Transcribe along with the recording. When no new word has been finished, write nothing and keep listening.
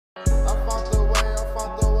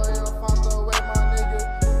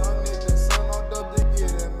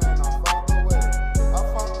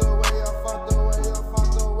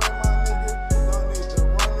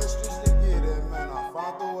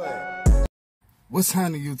What's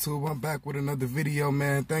happening, YouTube? I'm back with another video,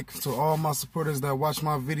 man. Thanks to all my supporters that watch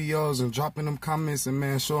my videos and dropping them comments and,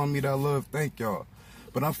 man, showing me that love. Thank y'all.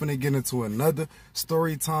 But I'm finna get into another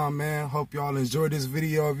story time, man. Hope y'all enjoy this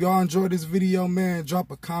video. If y'all enjoy this video, man,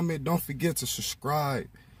 drop a comment. Don't forget to subscribe.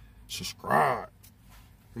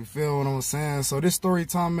 You feel what I'm saying? So this story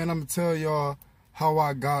time, man, I'm gonna tell y'all how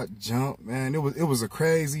I got jumped, man. It was a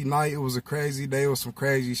crazy night. It was a crazy day. It was some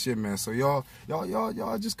crazy shit, man. So y'all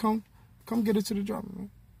just come get into the drama, man.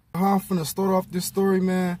 How I'm finna start off this story,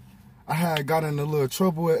 man. I had got in a little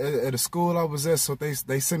trouble at a school I was at, so they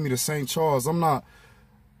sent me to St. Charles. I'm not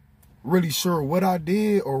really sure what I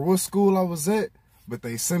did or what school I was at, but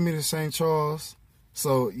they sent me to St. Charles.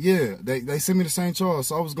 So yeah, they sent me to St. Charles.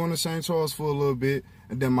 So I was going to St. Charles for a little bit,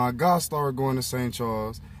 and then my guy started going to St.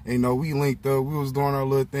 Charles. And, you know, we linked up. We was doing our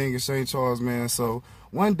little thing in St. Charles, man. So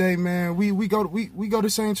one day, man, we go to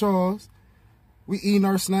St. Charles. We eating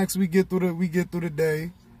our snacks. We get through the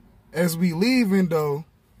day. As we leaving though,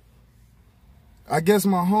 I guess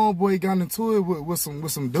my homeboy got into it with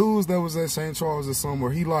some dudes that was at St. Charles or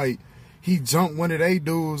somewhere. He jumped one of they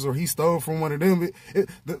dudes, or he stole from one of them.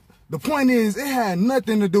 The point is, it had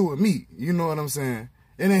nothing to do with me. You know what I'm saying?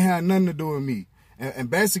 It ain't had nothing to do with me. And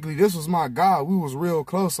basically, this was my guy. We was real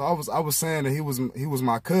close. So I was saying that he was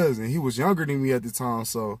my cousin. He was younger than me at the time.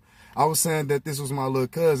 So I was saying that this was my little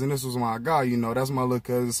cousin. This was my guy. You know, that's my little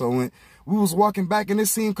cousin. So when we was walking back, and it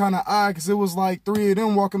seemed kind of odd because it was like three of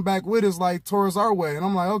them walking back with us, like towards our way. And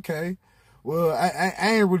I'm like, okay, well, I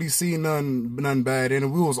ain't really seen nothing bad in it.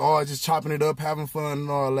 We was all just chopping it up, having fun and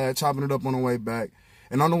all that, chopping it up on the way back.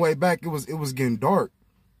 And on the way back, it was getting dark.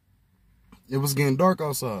 It was getting dark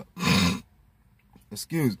outside.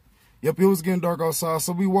 Excuse me. Yep, it was getting dark outside.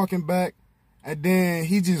 So we walking back, and then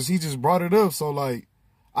he just brought it up. So like,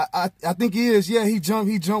 I think he is. Yeah, he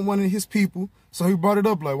jumped one of his people. So he brought it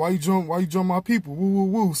up like, why you jump my people? Woo woo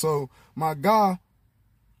woo. So my guy,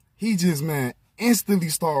 he just, man, instantly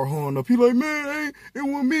started horning up. He like, man, hey, it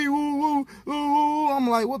was me. Woo woo woo. I'm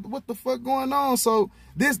like, what the fuck going on? So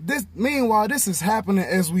meanwhile, this is happening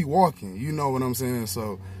as we walking. You know what I'm saying?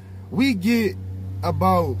 So we get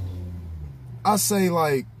about, I say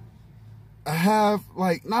like a half,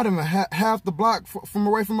 like not even half the block from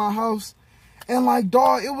away from my house. And like,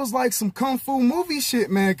 dog, it was like some kung fu movie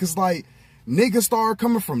shit, man. Cause like niggas started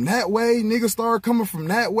coming from that way. Niggas started coming from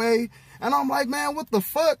that way. And I'm like, man, what the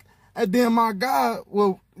fuck? And then my guy,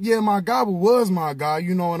 well, yeah, my guy was my guy.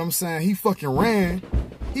 You know what I'm saying? He fucking ran.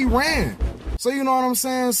 He ran. So you know what I'm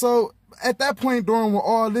saying? So at that point during when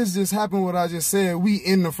all this just happened, what I just said, we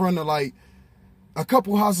in the front of like a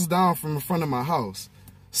couple houses down from the front of my house.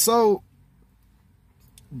 So,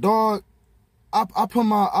 dog, I put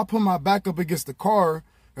my back up against the car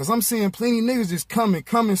because I'm seeing plenty niggas just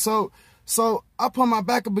coming. So I put my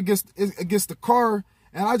back up against the car,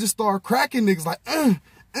 and I just started cracking niggas like,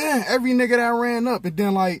 every nigga that ran up. And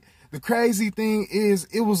then like the crazy thing is,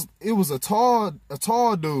 it was a tall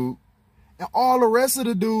dude, and all the rest of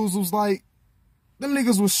the dudes was like, them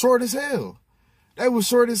niggas was short as hell. They was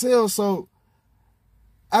short as hell. So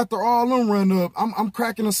after all them run up, I'm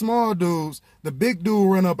cracking the small dudes. The big dude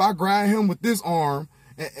run up. I grab him with this arm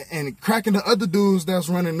and cracking the other dudes that's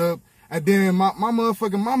running up. And then my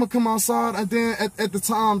motherfucking mama come outside. And then at the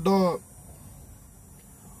time, dog,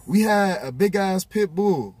 we had a big ass pit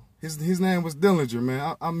bull. His name was Dillinger,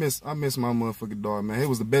 man. I miss my motherfucking dog, man. He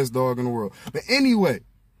was the best dog in the world. But anyway,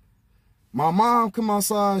 my mom come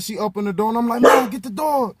outside. She opened the door, and I'm like, Mom, get the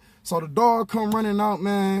dog. So the dog come running out,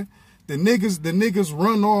 man. The niggas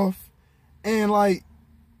run off, and like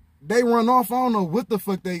they run off. I don't know what the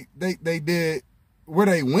fuck they did, where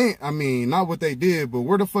they went. I mean, not what they did, but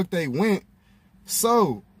where the fuck they went.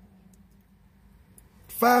 So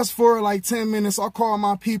fast forward like 10 minutes, I call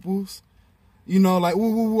my peoples, you know, like,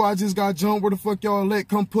 woo woo woo, I just got jumped. Where the fuck y'all at?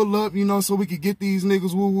 Come pull up, you know, so we could get these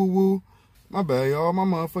niggas. Woo woo woo. My bad, y'all. My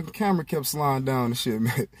motherfucking camera kept sliding down and shit,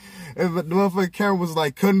 man. And the motherfucking camera was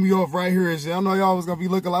like cutting me off right here and shit. I know y'all was gonna be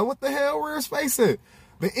looking like, what the hell? Where his face at?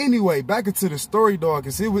 But anyway, back into the story, dog,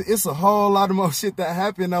 cause it's a whole lot of more shit that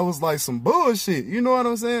happened that was like some bullshit. You know what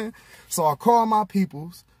I'm saying? So I call my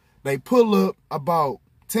peoples. They pull up about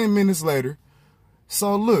 10 minutes later.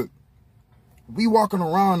 So look, we walking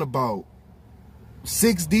around about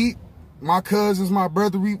 6 deep. My cousins, my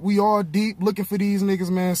brother, we all deep looking for these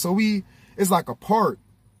niggas, man. So it's like a park,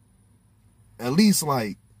 at least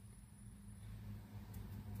like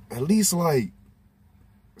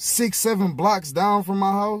 6-7 blocks down from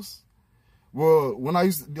my house. Well, when I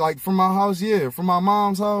used to, like, from my house, yeah, from my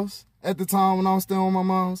mom's house at the time when I was staying with my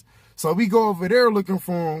mom's. So we go over there looking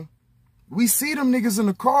for them. We see them niggas in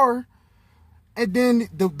the car, And then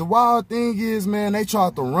the wild thing is, man, they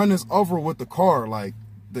tried to run us over with the car. Like,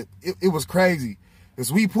 it was crazy.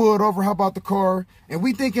 Cause we pulled over, hop out the car, and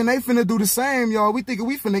we thinking they finna do the same, y'all. We thinking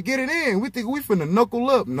we finna get it in. We thinking we finna knuckle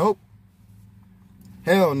up. Nope.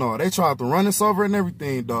 Hell no. They tried to run us over and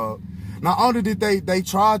everything, dog. Not only did they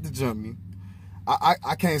tried to jump me,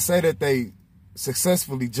 I can't say that they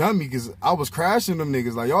successfully jumped me, because I was crashing them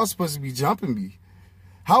niggas. Like, y'all supposed to be jumping me.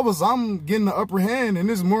 How was I'm getting the upper hand and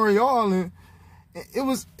this more y'all? And it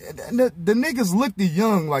was, the niggas looked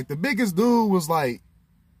young. Like, the biggest dude was like,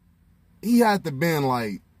 he had to been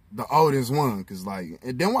like the oldest one. Cause like,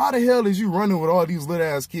 and then why the hell is you running with all these little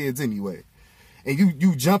ass kids anyway? And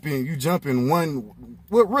you jumping one,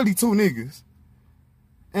 well, really two niggas.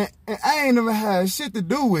 And I ain't never had shit to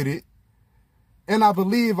do with it. And I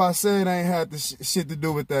believe I said I ain't had the shit to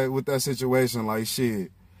do with that situation, like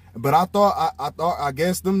shit. But I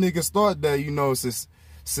guess them niggas thought that, you know, since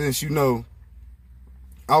you know,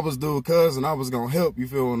 I was dude cousin, I was gonna help, you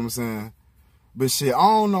feel what I'm saying? But shit, I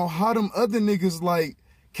don't know how them other niggas, like,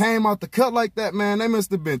 came out the cut like that, man. They must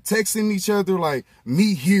have been texting each other, like,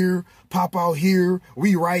 meet here, pop out here,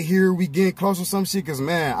 we right here, we getting close or some shit. Cause,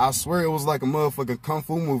 man, I swear it was like a motherfucking kung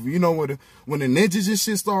fu movie. You know, when the ninjas and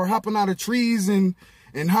shit start hopping out of trees and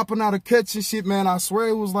hopping out of cuts and shit, man, I swear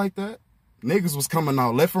it was like that. Niggas was coming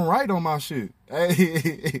out left and right on my shit.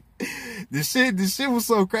 Hey, this shit was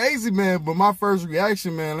so crazy, man. But my first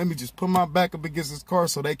reaction, man, let me just put my back up against this car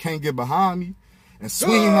so they can't get behind me and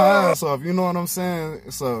swing my ass off. You know what I'm saying?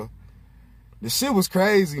 So the shit was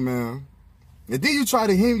crazy, man. And then you try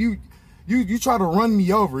to hit you try to run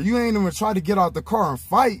me over. You ain't even try to get out the car and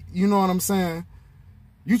fight. You know what I'm saying?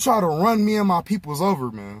 You try to run me and my peoples over,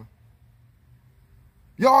 man.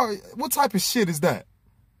 Y'all, what type of shit is that?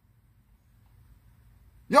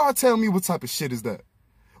 Y'all tell me what type of shit is that?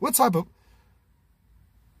 What type of...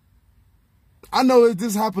 I know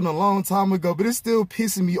this happened a long time ago, but it's still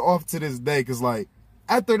pissing me off to this day. Because, like,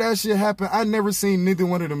 after that shit happened, I never seen neither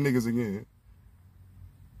one of them niggas again.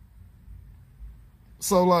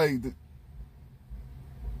 So, like,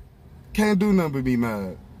 can't do nothing but be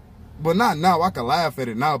mad. But not now. I can laugh at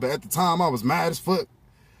it now. But at the time, I was mad as fuck.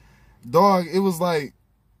 Dog, it was like,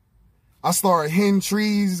 I started hitting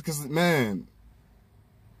trees because, man...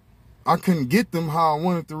 I couldn't get them how I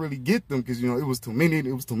wanted to really get them, because, you know, it was too many of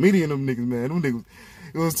them niggas, man.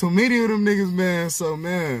 It was too many of them niggas, man. So,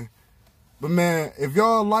 man. But, man, if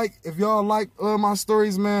y'all like my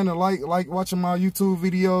stories, man, and like watching my YouTube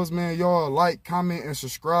videos, man, y'all like, comment, and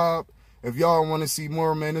subscribe. If y'all want to see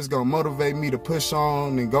more, man, it's going to motivate me to push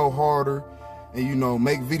on and go harder and, you know,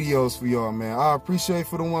 make videos for y'all, man. I appreciate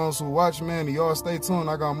for the ones who watch, man, and y'all stay tuned.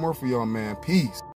 I got more for y'all, man. Peace.